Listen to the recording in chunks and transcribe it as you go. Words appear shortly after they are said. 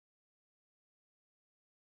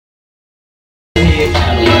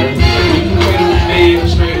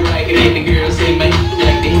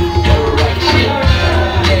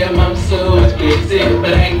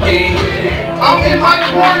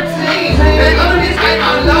14. They know this ain't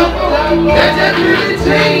my local. That's just really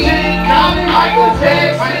team. Call me Michael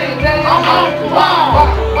Jackson. I'm on the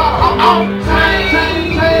ball. I'm on the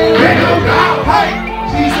team. Big up, dog. Hey,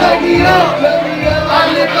 she suck it up. I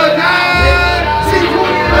lick her down. She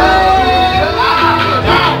put it up. I knock her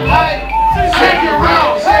down. Hey, second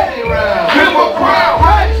round. Give a crowd.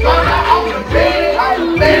 Start out on the bed.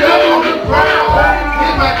 Lay up on the ground.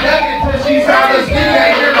 Hit my jacket till she found her skin.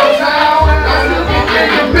 Ain't hear no sound. I look in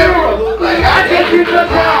the mirror. Like I just hit the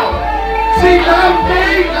ground. She love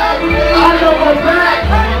me. I love her back.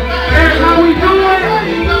 That's how we do it.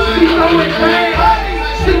 She know it back.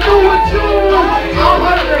 She do it too. I'm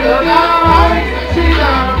her nigga now. She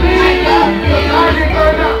love me. I dig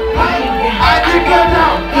her down. I dig her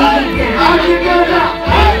down. I dig her down.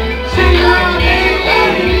 She love me.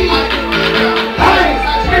 Hey,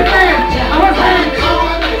 get back. What's that?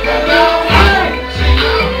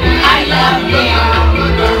 I love him.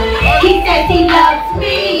 He says he loves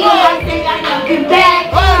me. I think I love him back.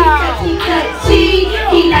 He touchy.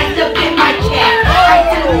 He likes to pin my check. I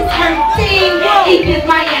do his hurting. He gives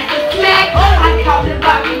my ass a smack. I call him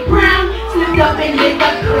Bobby Brown. Slipped up and lit the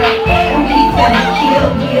crack. And he's gonna kill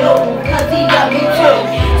you, cause he love me too.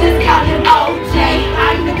 Just call him OJ.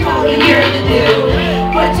 I'm the Cody here to do.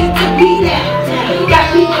 But you took me that day. Got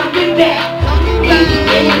me coming back. We be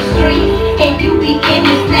in the street and you be in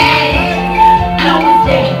the snag. No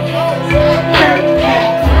mistake.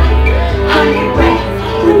 Perfect. 100 racks.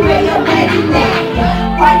 You pay your wedding neck.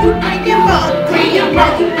 Why you breaking up? Damn, why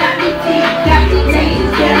you got me deep? Got me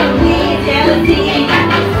changing, tell me, cause he ain't got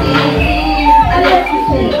no sin.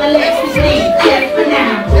 Unless you sleep, just for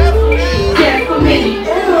now. Just for me.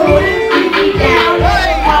 Keep me down.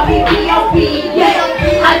 Call me P.O.P. Yeah,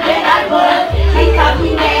 I bet I was. They call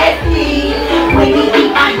me nasty. When he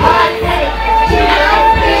eat my butt, hey, she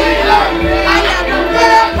loves me. I got no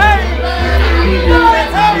love.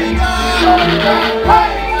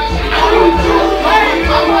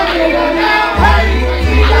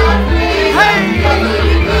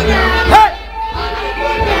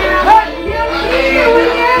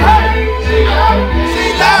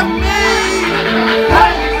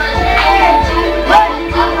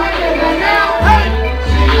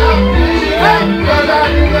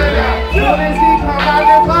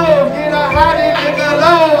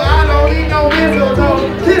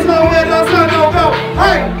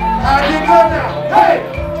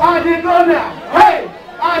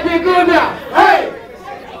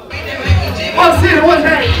 What's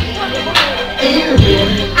that?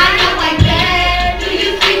 I know my bed. Do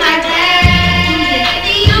you see my bed?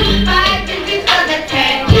 Do you fight and you for the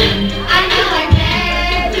tag? I know my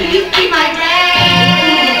bed. Do you see my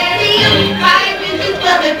bed? Do you fight and you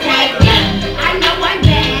for the tag? I know my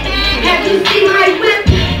bed. Have you seen my whip?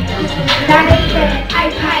 Not a bed.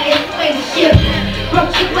 I pilot spaceship.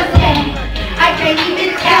 Broke you what's that? I can't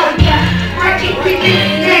even tell ya. Working with this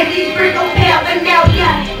nasty sprinkle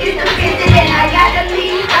paraphernalia. It's the president. I gotta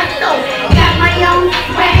leave. Got my own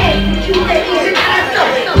swag, you let me in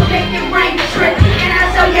hustle. So take the rain trip, and I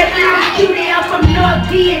show you how to down from North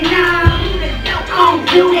Vietnam. Don't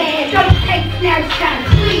do that, don't take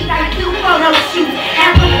snapshots, please. I do photo shoots.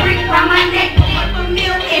 Have a brick round my neck, a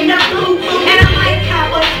milk in the blue, and I might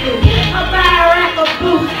cop a shoe, a buy a rack of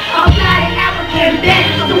boots. I'll fly an African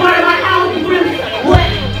best to one of my own roots. What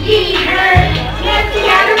ye heard? Let's see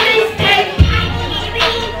how the mistake.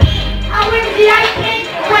 How did I take?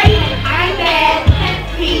 I'm bad.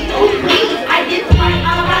 Please. I did one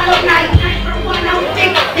all night for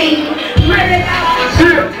 106. Murdered out.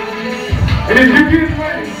 Shit. And if you get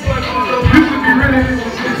money, you should be really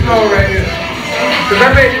listening to this song right here. Cause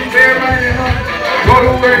I made this for everybody at home. Go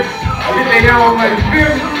to work, get their own money. You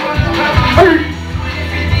feel me? Hey.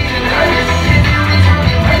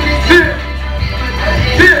 Shit.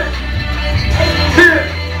 Shit. Shit.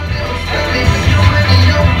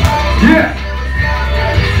 Yeah.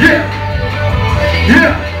 Yeah.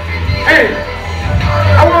 Yeah. Hey,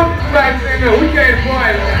 I want somebody to say no, we can't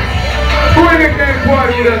party tonight. Who in here can't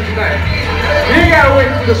party with us tonight? You ain't gotta wait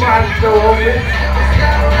till the party show over.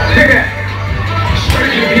 Check that.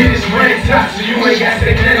 You hit this rain top, so you ain't got to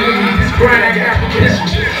say nothing to me. This grind I got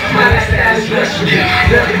permission. My lifestyle is luxury.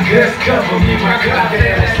 Nothing guts cover me. My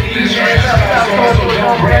confidence that's easy. I'm also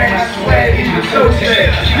don't brag. My swag is the toe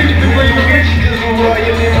tag. You can do what you get, you just a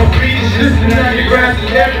royal in my breeze. Listen to underground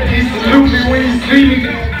celebrities. Salute me when you see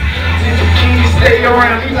me. Stay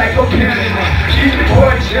around me like a pimp. Keep the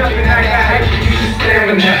party jumping. I got hype for you to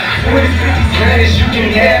stamina. 20, 50 cents, you can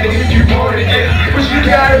have it if you want it. But you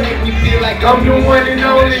gotta make me feel like I'm the one and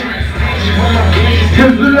only.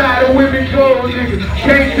 Cause a lot of women go, niggas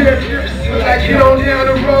can't tell. Like you on down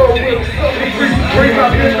the road with bring my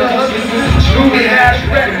business, moving ass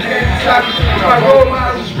rap, my role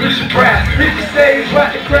model is Richard Pratt. Hit the stage,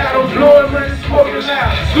 rock the crowd, I'm blowing money, smoking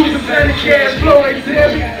loud. Losing plenty cash, flowing,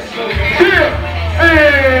 tell me. Yeah!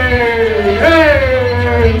 Hey!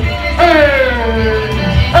 Hey!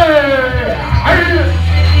 Hey!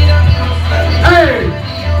 Hey!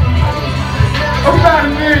 I'm trying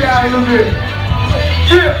to hear y'all a little bit.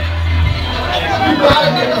 Yeah! You gotta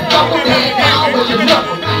get the fuck up and down with your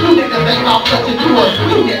knuckles. You niggas ain't all touching you a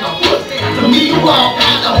sweet nigga foot. To me, you all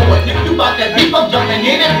kind of hoe. If you bout that beef, I'm jumping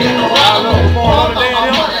in and being a rollo. All about my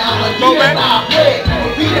money, I'm a deal, I play.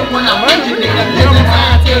 Beat it when I'm with you, nigga. Listen,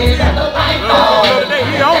 I tell you, got the lights on.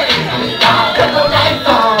 Got the lights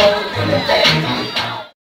on.